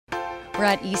We're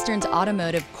at Easterns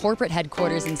Automotive corporate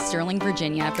headquarters in Sterling,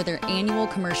 Virginia for their annual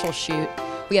commercial shoot.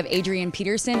 We have Adrian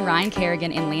Peterson, Ryan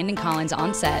Kerrigan, and Landon Collins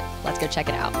on set. Let's go check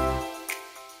it out.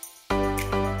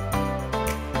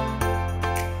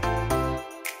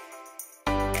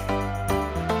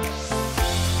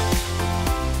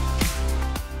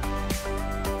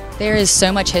 There is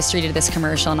so much history to this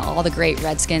commercial and all the great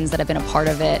Redskins that have been a part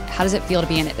of it. How does it feel to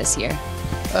be in it this year?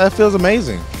 It feels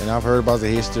amazing, and I've heard about the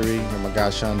history. And my guy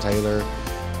Sean Taylor,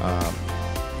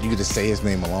 you could just say his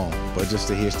name alone, but just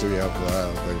the history of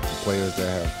the players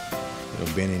that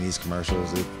have been in these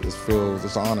commercials, it's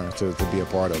an honor to be a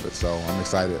part of it. So I'm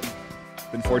excited.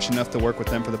 Been fortunate enough to work with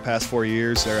them for the past 4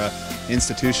 years. They're an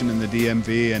institution in the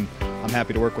DMV, and I'm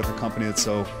happy to work with a company that's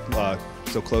so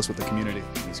close with the community.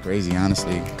 It's crazy,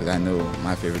 honestly, because I know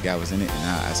my favorite guy was in it, and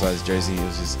I saw his jersey. It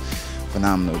was just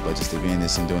phenomenal. But just to be in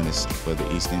this and doing this for the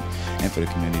Easton and for the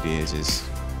community is just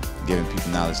giving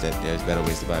people knowledge that there's better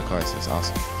ways to buy cars. It's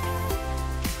awesome.